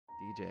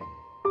DJ,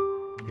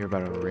 you're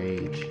about to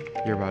rage.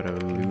 You're about to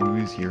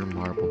lose your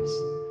marbles.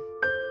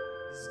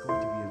 This is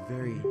going to be a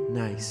very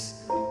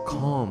nice,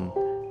 calm,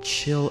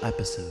 chill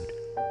episode.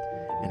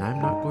 And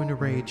I'm not going to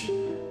rage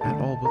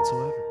at all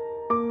whatsoever.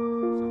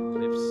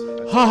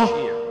 Ha!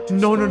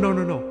 No.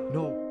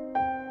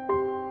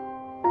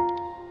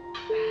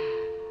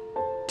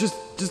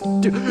 Just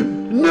do.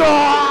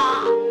 No!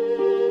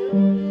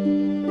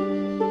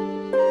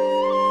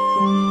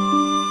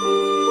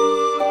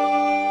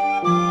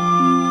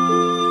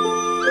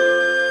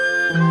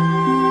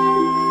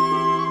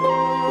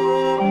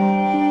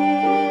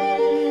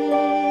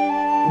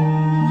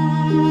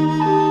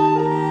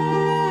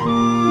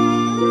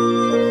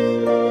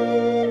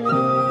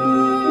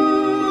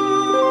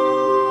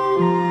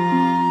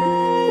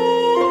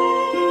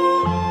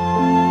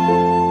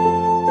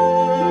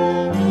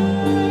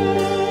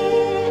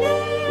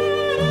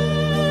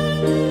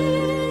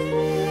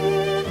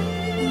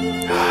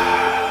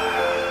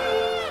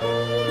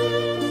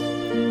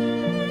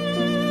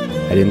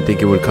 I didn't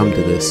think it would come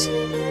to this.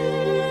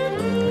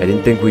 I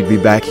didn't think we'd be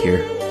back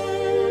here.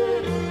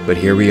 But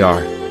here we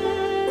are.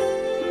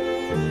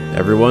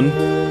 Everyone,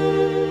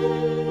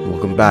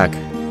 welcome back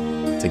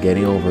to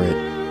Getting Over It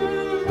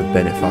with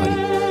Bennett Foddy.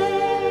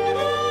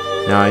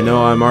 Now I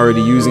know I'm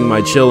already using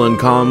my chill and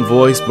calm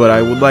voice, but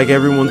I would like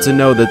everyone to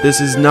know that this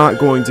is not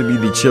going to be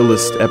the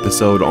chillest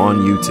episode on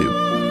YouTube.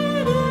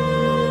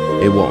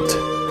 It won't.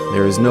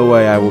 There is no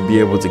way I will be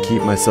able to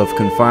keep myself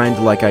confined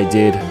like I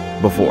did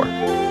before.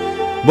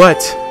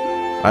 But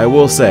I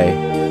will say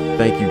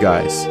thank you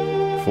guys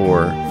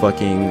for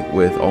fucking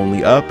with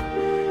Only Up,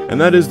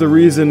 and that is the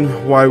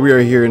reason why we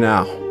are here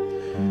now.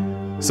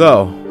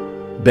 So,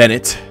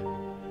 Bennett,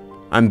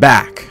 I'm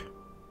back.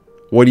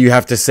 What do you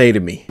have to say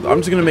to me? I'm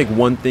just gonna make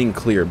one thing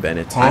clear,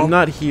 Bennett. I'm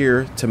not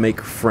here to make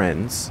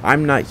friends.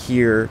 I'm not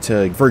here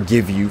to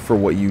forgive you for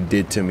what you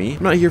did to me.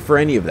 I'm not here for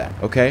any of that,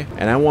 okay?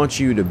 And I want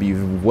you to be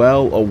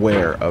well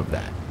aware of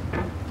that,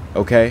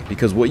 okay?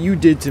 Because what you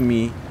did to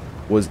me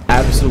was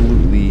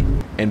absolutely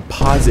and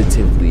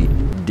positively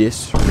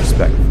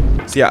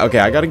disrespectful. So yeah, okay,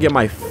 I gotta get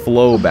my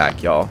flow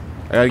back, y'all.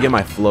 I gotta get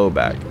my flow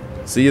back.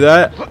 See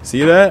that?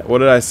 See that? What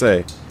did I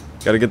say?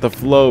 Gotta get the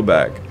flow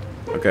back.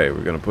 Okay,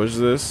 we're gonna push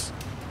this.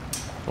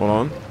 Hold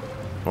on.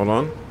 Hold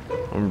on.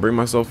 I'm gonna bring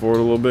myself forward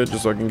a little bit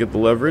just so I can get the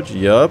leverage.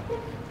 Yup.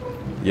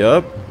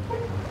 Yup.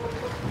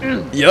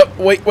 Yup.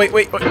 Wait.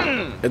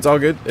 It's all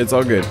good. It's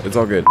all good. It's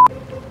all good.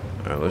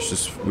 Alright,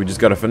 we just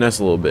gotta finesse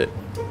a little bit.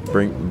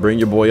 Bring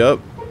your boy up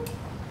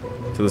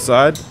to the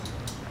side.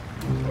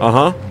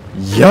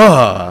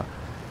 Yeah.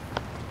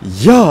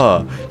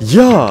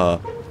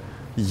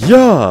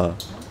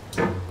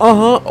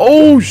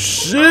 Oh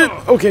shit.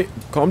 Okay,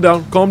 calm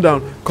down.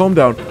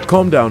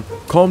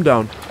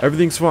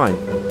 Everything's fine.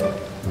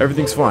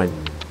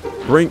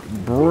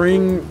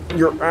 Bring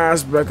your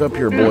ass back up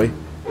here, boy.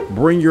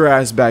 Bring your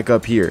ass back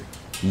up here.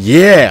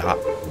 Yeah.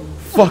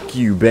 Fuck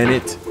you,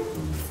 Bennett.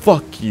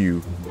 Fuck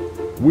you.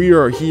 We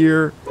are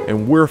here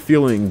and we're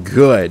feeling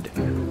good.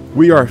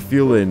 We are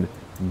feeling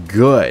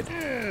good.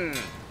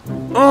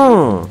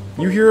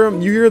 You hear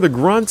them? You hear the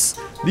grunts?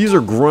 These are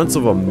grunts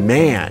of a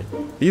man.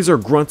 These are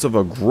grunts of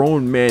a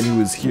grown man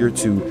who is here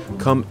to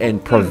come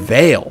and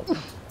prevail.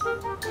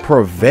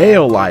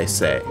 Prevail, I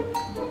say.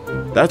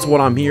 That's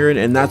what I'm hearing,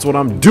 and that's what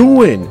I'm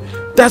doing.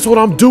 That's what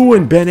I'm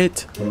doing,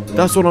 Bennett.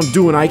 That's what I'm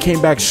doing. I came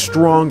back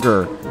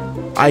stronger.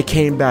 I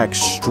came back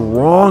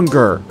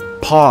stronger.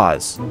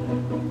 Pause.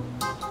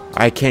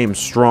 I came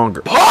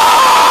stronger.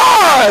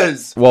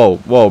 Pause!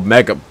 Whoa,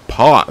 mega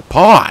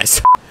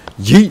pause.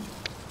 Yeet.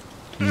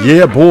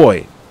 Yeah,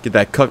 boy. Get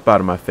that cuck out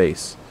of my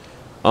face.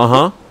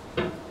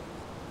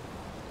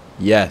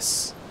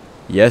 Yes.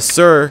 Yes,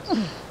 sir.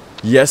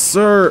 Yes,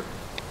 sir.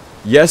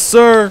 Yes,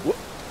 sir.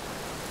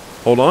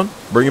 Hold on.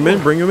 Bring him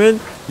in.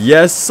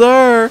 Yes,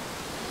 sir.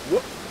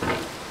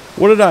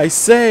 What did I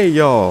say,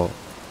 y'all?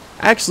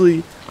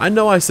 Actually, I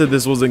know I said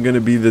this wasn't going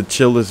to be the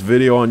chillest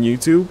video on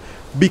YouTube,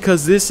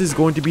 because this is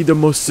going to be the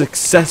most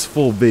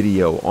successful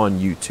video on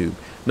YouTube.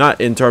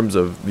 Not in terms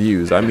of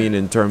views, I mean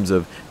in terms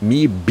of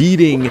me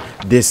beating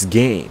this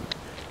game.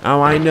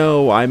 Now I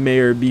know I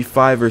may be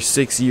 5 or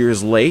 6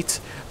 years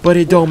late, but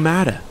it don't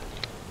matter.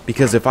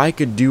 Because if I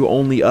could do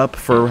Only Up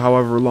for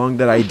however long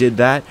that I did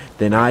that,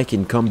 then I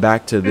can come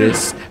back to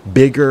this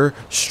bigger,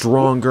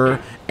 stronger,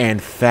 and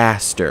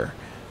faster.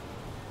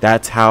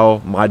 That's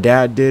how my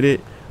dad did it.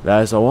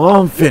 That's how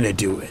I'm finna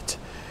do it.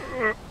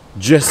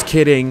 Just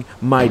kidding,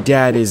 my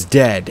dad is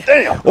dead.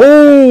 Damn.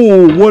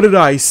 Oh, what did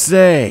I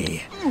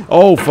say?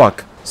 Oh,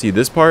 fuck. See,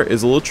 this part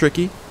is a little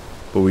tricky,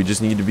 but we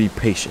just need to be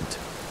patient.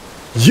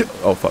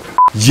 Oh, fuck.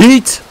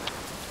 Yeet!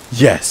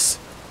 Yes.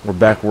 We're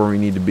back where we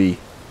need to be.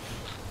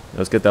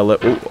 Let's get that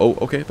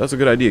okay. That's a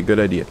good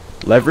idea.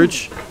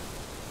 Leverage.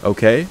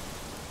 Okay.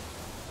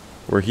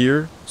 We're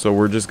here, so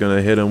we're just going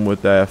to hit him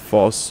with that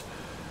false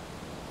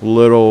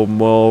little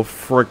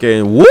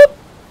frickin' whoop.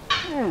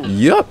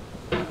 Yup.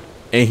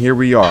 And here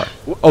we are.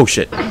 Oh,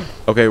 shit.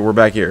 Okay, we're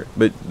back here.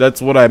 But that's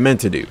what I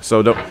meant to do.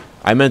 So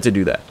I meant to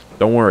do that.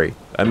 Don't worry.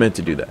 I meant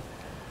to do that.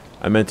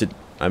 I meant to...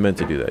 I meant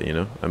to do that, you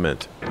know? I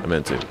meant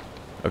to.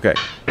 Okay.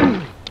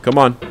 Come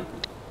on.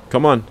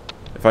 Come on.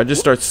 If I just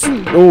start...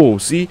 Oh,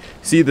 see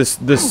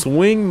the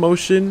swing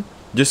motion,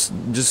 just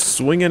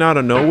swinging out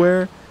of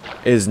nowhere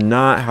is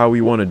not how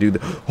we want to do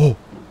that. Oh.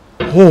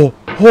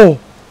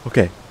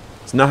 Okay.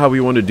 It's not how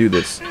we want to do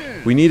this.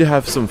 We need to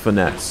have some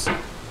finesse.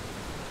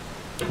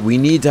 We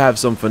need to have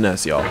some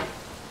finesse, y'all.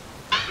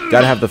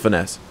 Gotta have the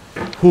finesse.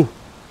 Oh,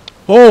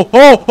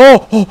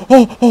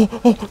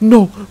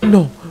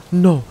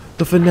 no.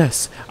 The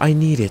finesse. I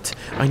need it.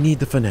 I need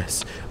the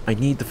finesse. I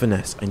need the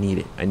finesse. I need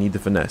it. I need the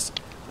finesse.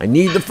 I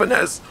need the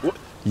finesse.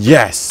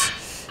 Yes.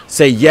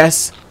 Say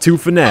yes to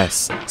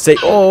finesse. Say,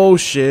 oh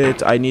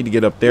shit. I need to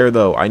get up there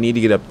though. I need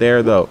to get up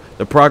there though.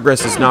 The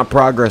progress is not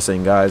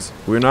progressing, guys.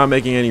 We're not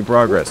making any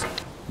progress.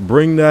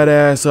 Bring that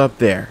ass up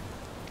there.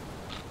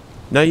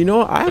 Now, you know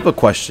what? I have a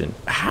question.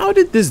 How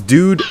did this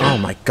dude... Oh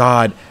my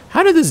god.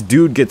 How did this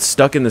dude get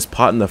stuck in this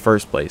pot in the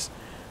first place?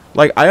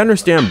 Like, I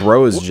understand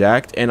bro is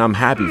jacked, and I'm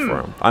happy for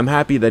him. I'm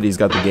happy that he's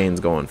got the gains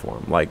going for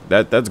him. Like,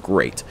 that's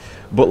great.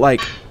 But, like,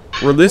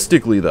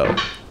 realistically, though,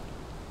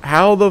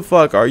 how the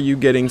fuck are you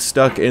getting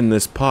stuck in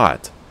this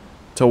pot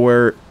to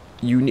where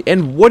you...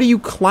 And what are you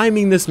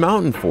climbing this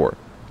mountain for?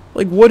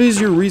 Like, what is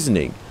your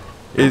reasoning?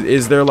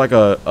 Is there, like,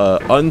 a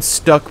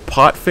unstuck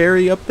pot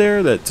fairy up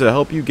there that to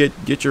help you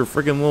get your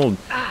freaking little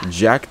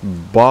jacked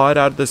bod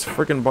out of this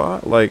freaking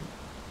pot? Like,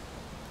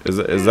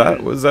 is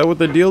that what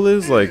the deal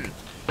is? Like...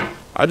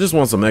 I just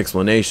want some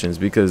explanations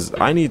because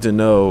I need to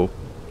know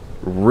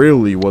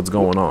really what's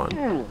going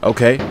on.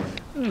 Okay.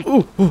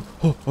 Ooh,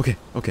 okay.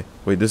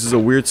 Wait, this is a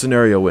weird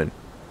scenario we're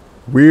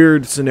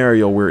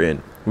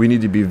in. We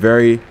need to be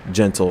very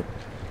gentle.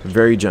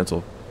 Very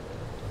gentle.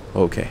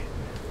 Okay.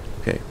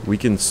 We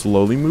can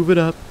slowly move it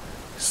up.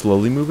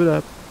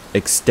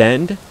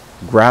 Extend.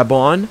 Grab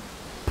on.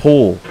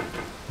 Pull.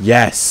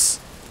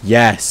 Yes.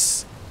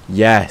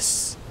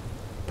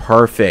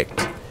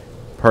 Perfect.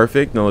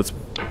 Now let's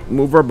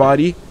move our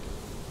body.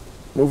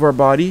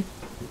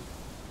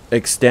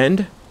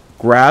 Extend,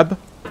 grab,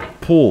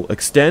 pull.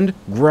 Extend,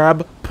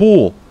 grab,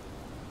 pull.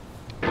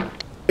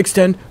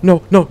 Extend.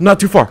 No, not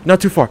too far.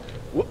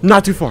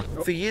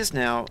 For years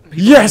now,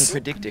 people have been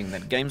predicting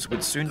that games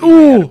would soon be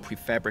made out of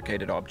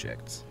prefabricated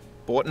objects.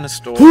 Bought in a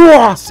store,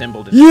 and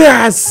assembled in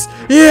Yes!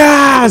 For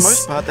the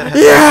most part, that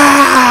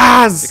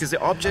has because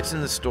the objects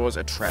in the stores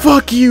are trash.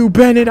 Fuck you,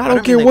 Bennett. I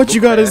don't care what you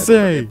gotta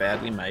say. They're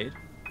badly made.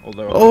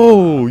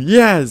 Oh,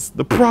 yes,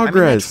 the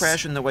progress.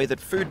 Trash in the way that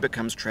food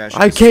becomes trash.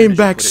 I came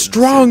back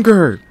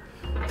stronger.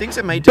 Things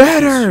are made to be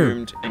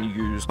consumed and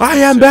used. I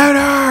am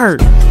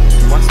better.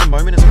 Once the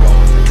moment is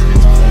gone,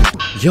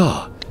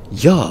 yeah.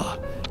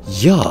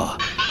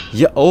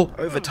 Oh.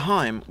 Over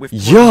time, we've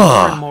brought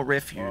more and more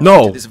refuge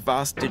to this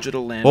vast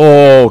digital land.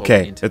 Oh,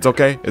 okay. It's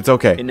okay.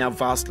 It now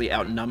vastly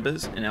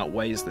outnumbers and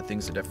outweighs the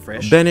things that are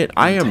fresh. Bennett,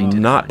 I am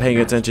not paying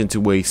attention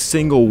to a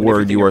single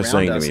word you are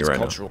saying to me right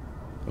now.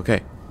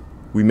 Okay.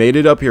 We made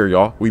it up here,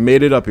 y'all.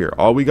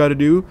 All we gotta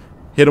do,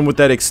 hit him with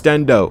that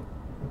extendo.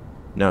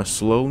 Now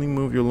slowly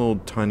move your little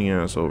tiny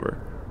ass over.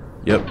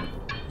 Yep.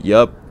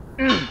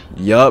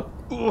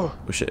 Oh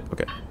shit.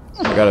 Okay.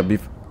 I gotta be.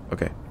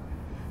 Okay.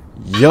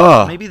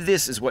 Yeah. Maybe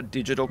this is what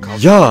digital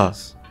culture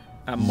is.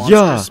 A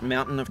monstrous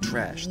mountain of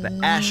trash, the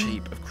ash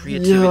heap of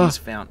creativity's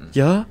fountain.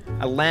 A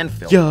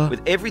landfill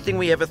with everything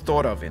we ever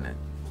thought of in it.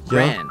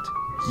 Grand,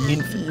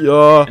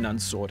 infinite, and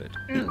unsorted.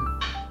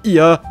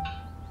 No.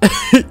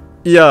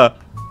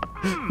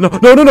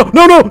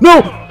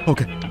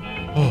 Okay.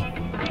 Oh.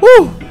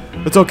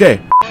 It's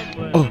okay.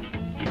 Oh.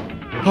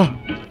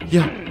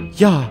 Yeah.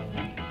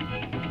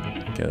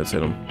 Okay, let's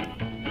hit him.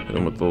 Hit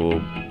him with the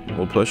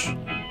little push.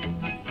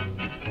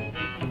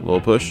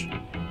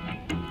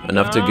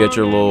 Enough to get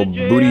your little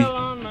booty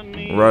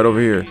right over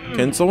here.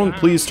 Can someone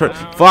please turn?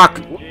 Fuck.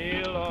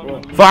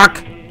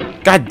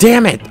 God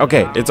damn it.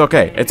 Okay, it's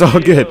okay. It's all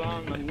good.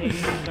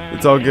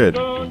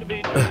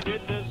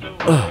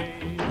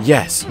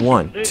 Yes.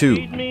 1,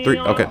 2, 3.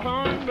 Okay.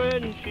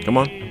 Come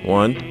on.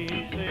 1.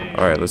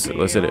 All right. Let's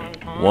hit it.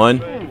 1,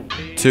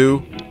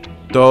 2.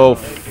 Oh,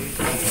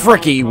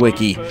 fricky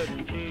wicky.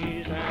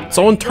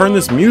 Someone turn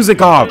this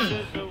music off.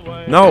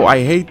 No,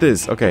 I hate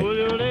this. Okay.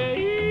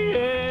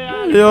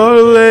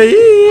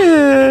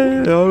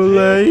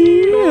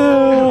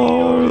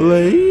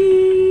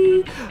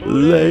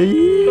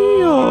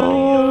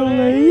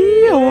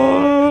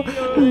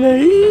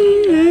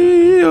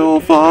 Oh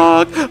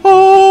fuck.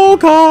 Oh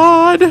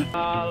god.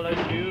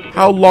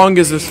 How long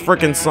is this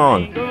frickin'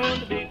 song?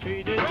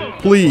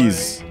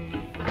 Please.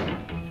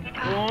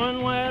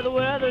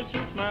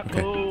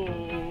 Okay.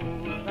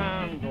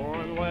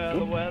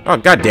 Oh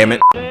god damn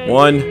it.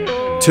 1,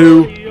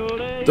 2.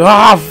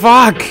 Ah,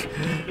 fuck.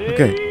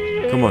 Okay.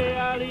 Come on.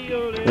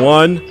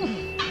 1,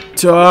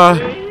 2,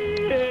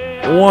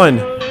 1,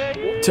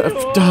 2.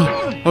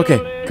 Okay.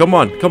 Come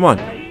on.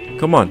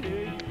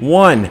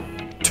 1,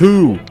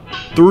 2,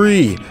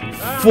 3,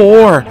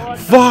 4,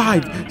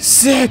 5,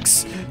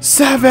 6,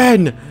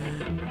 7.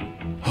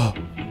 Oh.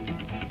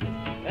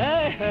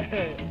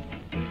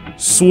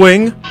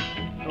 Swing.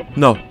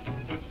 No.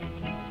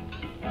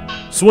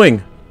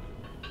 Swing.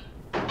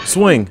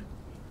 Swing.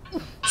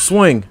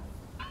 Swing.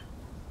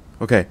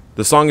 Okay,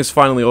 the song is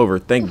finally over.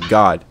 Thank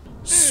God.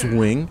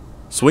 Swing.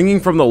 Swinging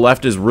from the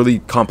left is really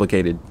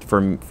complicated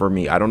for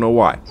me. I don't know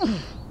why.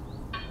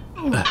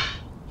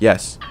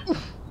 Yes.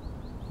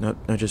 No,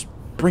 just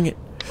bring it.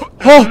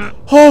 Oh,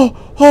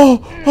 oh,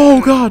 oh,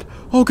 oh God.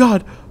 Oh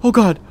God. Oh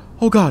God.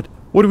 Oh God.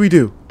 What do we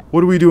do?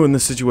 What do we do in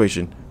this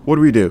situation? What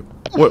do we do?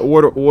 What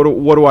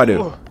do I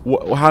do?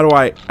 How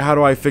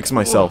do I fix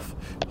myself?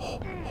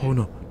 Oh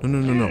no.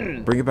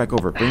 No. Bring it back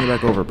over. Bring it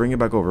back over. Bring it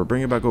back over.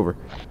 Bring it back over.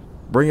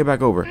 Bring it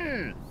back over.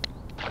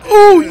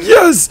 Oh,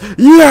 yes!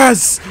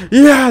 Yes!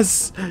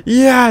 Yes!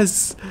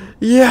 Yes!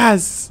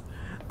 Yes!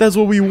 That's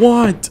what we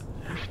want!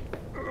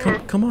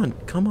 Come on.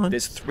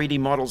 There's 3D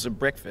models of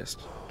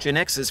breakfast, Gen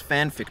X's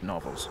fanfic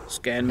novels,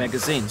 Scan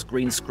magazines,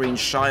 green screen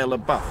Shia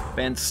LaBeouf,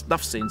 banned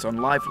stuff scenes on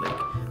LiveLeak.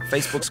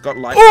 Facebook's got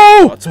live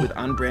bots with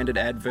unbranded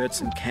adverts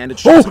and candid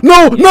shots.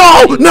 No!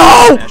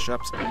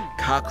 Mashups,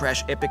 car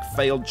crash epic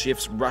failed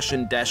GIFs,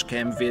 Russian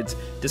dashcam vids,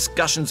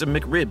 discussions of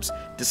McRibs,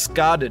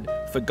 discarded,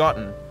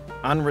 forgotten,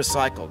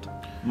 unrecycled,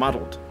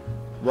 muddled,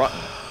 rotten,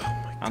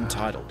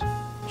 untitled.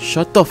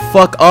 Shut the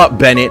fuck up,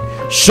 Bennett.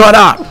 Shut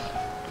up.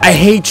 I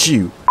hate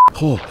you.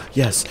 Oh,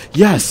 yes.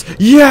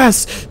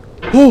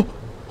 Oh.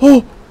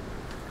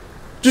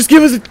 Just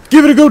give it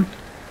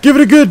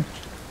a good.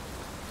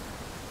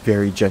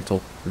 Very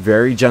gentle.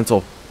 Very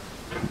gentle.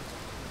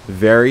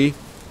 Very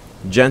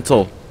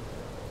gentle.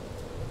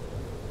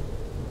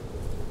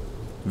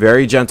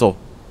 Very gentle.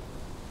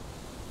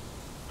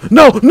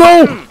 No!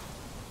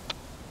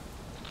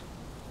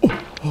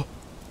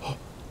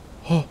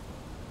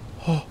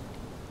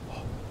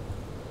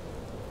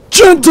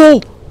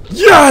 Gentle!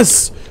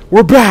 Yes!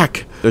 We're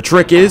back! The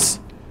trick is,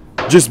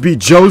 just be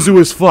Jozu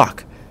as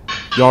fuck.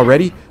 Y'all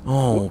ready?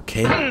 Oh,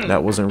 okay.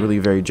 That wasn't really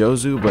very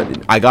Jozu,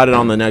 but I got it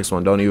on the next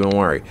one. Don't even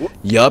worry.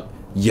 Yup.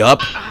 That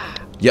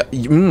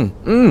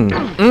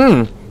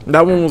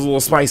one was a little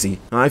spicy.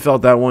 I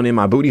felt that one in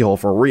my booty hole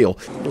for real.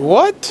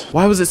 What?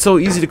 Why was it so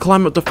easy to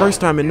climb up the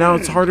first time and now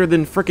it's harder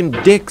than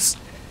frickin' dicks?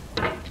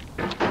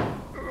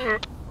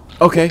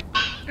 Okay.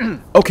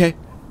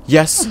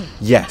 Yes.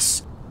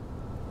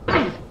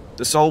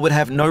 The soul would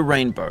have no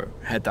rainbow,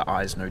 had the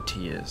eyes no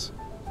tears.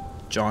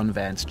 John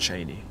Vance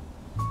Cheney.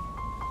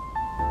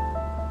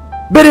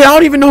 But I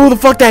don't even know who the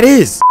fuck that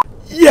is!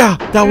 Yeah,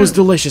 that was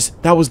delicious.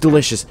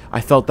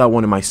 I felt that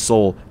one in my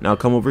soul. Now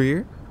come over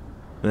here.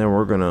 And then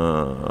we're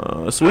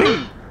gonna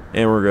swing.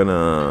 And we're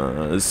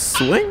gonna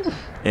swing.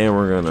 And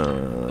we're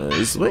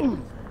gonna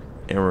swing.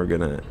 And we're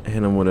gonna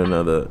hit him with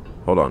another...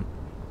 Hold on.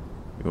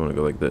 You wanna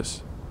go like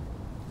this.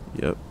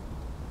 Yep.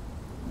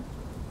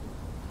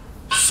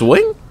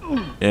 Swing.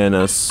 And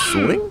a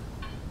swing.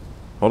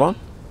 Hold on.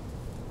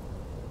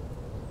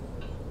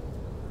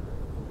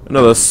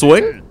 Another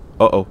swing.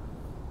 Uh-oh.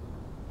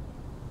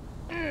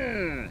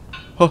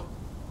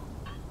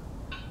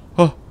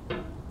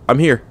 I'm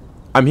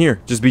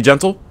here. Just be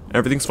gentle.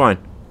 Everything's fine.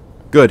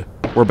 Good.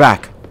 We're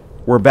back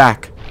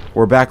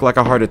like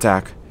a heart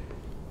attack.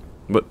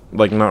 But,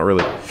 like, not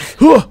really.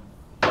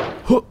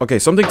 Okay,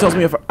 something tells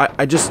me if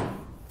I just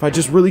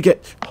really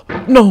get...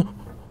 No!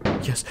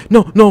 Yes.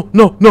 No.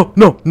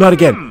 Not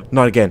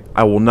again.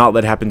 I will not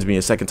let it happen to me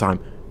a second time.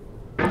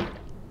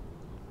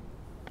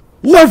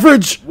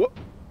 Leverage!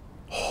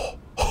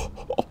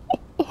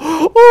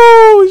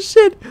 Oh,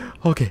 shit.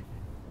 Okay.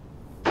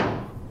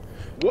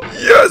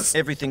 Yes!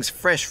 Everything's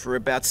fresh for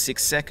about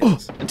 6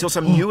 seconds, until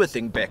some newer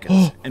thing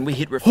beckons, and we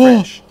hit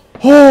refresh.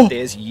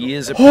 There's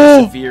years of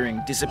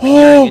persevering,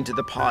 disappearing into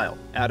the pile,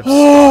 out of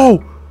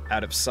sight.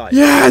 Out of sight.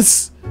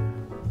 Yes!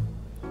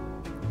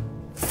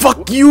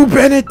 Fuck you,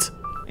 Bennett!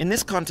 In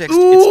this context,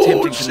 it's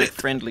tempting to make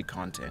friendly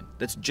content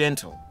that's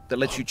gentle, that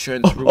lets you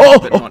churn through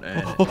it but not earn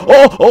it.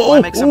 Why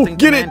make something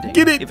demanding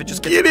if it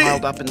just gets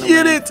piled up in the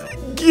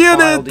landfill,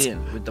 piled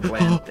in with the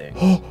bland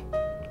things?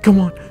 Come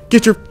on,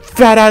 get your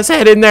fat ass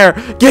head in there!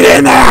 Get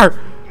in there!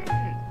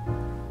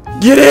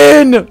 Get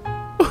in!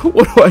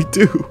 What do I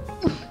do?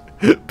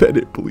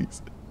 Bennett,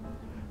 please.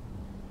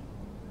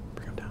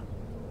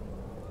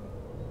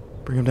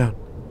 Bring him down.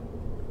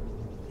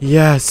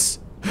 Yes!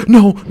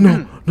 No!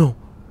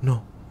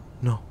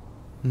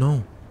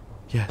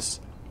 Yes.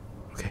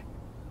 Okay.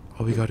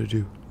 All we gotta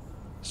do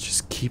is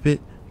just keep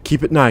it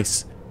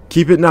nice.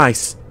 Keep it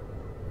nice.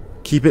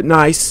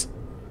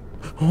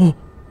 Oh,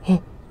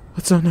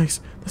 that's not nice.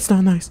 The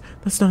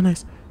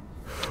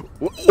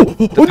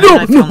pain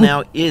I feel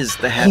now is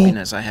the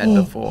happiness I had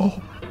before.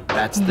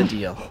 That's the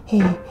deal.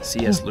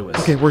 C.S. Lewis.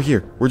 Okay, we're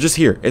here. We're just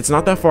here. It's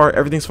not that far.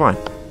 Everything's fine.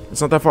 It's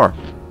not that far.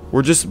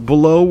 We're just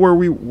below where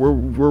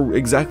we're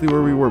exactly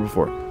where we were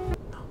before.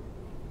 No.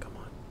 Come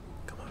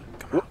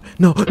on.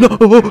 No.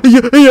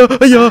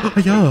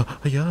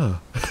 Yeah.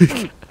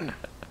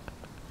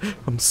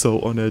 I'm so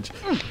on edge.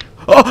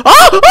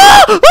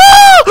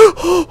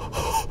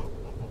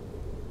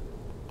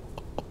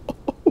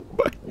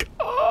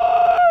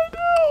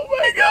 Oh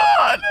my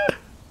god!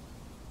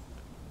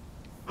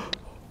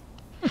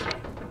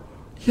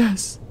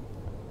 Yes.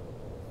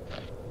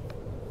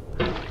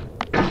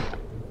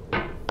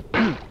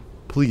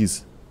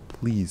 Please.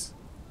 Please.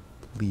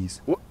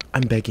 Please.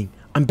 I'm begging.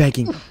 I'm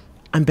begging.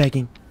 I'm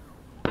begging.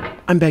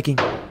 I'm begging.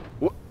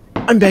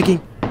 I'm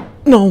begging.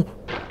 No.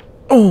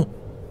 Oh.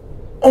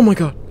 Oh my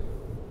god.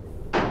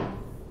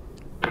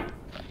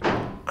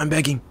 I'm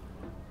begging.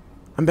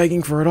 I'm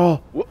begging for it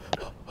all.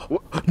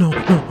 No,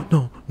 no,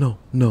 no, no,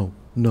 no,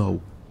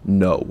 no,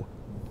 no,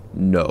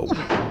 no.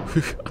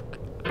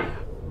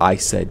 I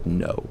said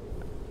no.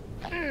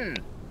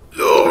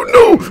 No,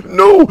 no,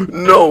 no,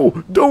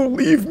 no. Don't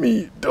leave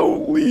me.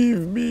 Don't leave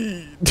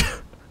me.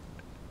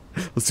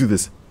 Let's do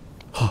this.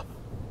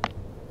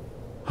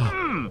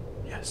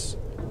 Yes.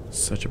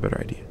 Such a better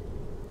idea.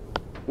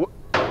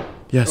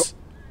 Yes.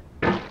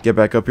 Get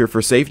back up here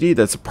for safety.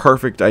 That's a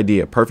perfect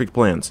idea. Perfect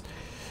plans.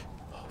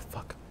 Oh,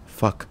 fuck.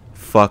 Fuck.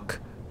 Fuck.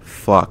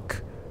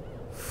 Fuck.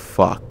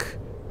 Fuck.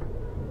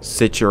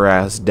 Sit your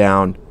ass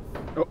down.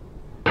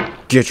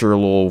 Get your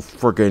little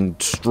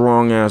freaking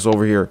strong ass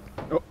over here.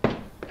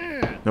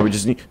 No, we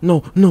just need...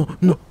 No, no,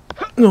 no,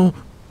 no.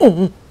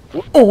 Oh,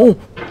 oh,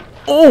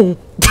 oh.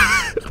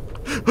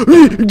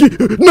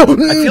 No.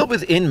 I feel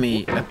within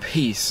me a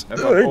peace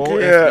about all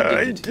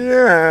earthly dignity,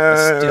 a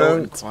still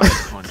and quiet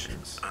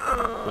conscience.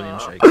 William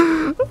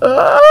Shakespeare.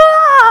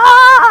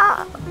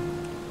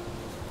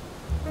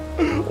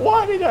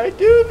 Why did I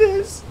do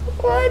this?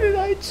 Why did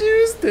I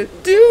choose to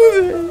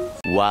do this?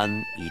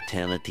 One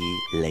eternity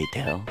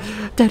later.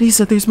 Daddy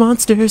said there's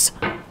monsters.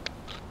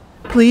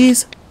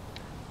 Please.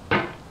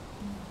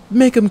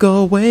 Make them go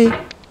away.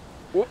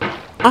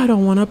 I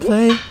don't want to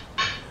play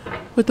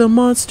with the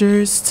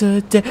monsters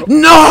today.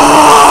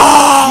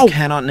 No! You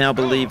cannot now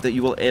believe that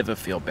you will ever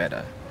feel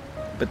better.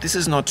 But this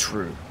is not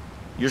true.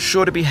 You're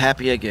sure to be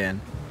happy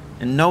again.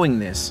 And knowing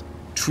this,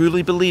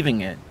 truly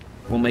believing it,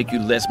 will make you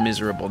less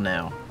miserable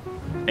now.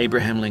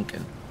 Abraham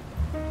Lincoln.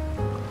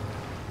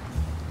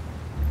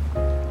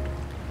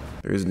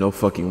 There is no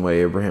fucking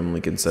way Abraham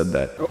Lincoln said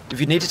that. If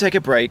you need to take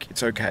a break,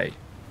 it's okay.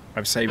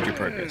 I've saved your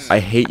progress. I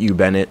hate you,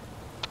 Bennett.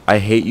 I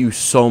hate you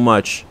so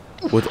much.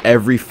 With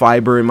every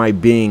fiber in my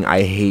being,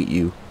 I hate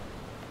you.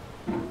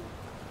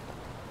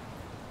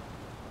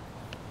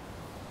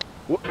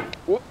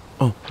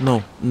 Oh,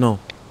 no, no.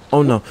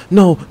 Oh, no.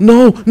 No,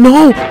 no,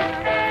 no!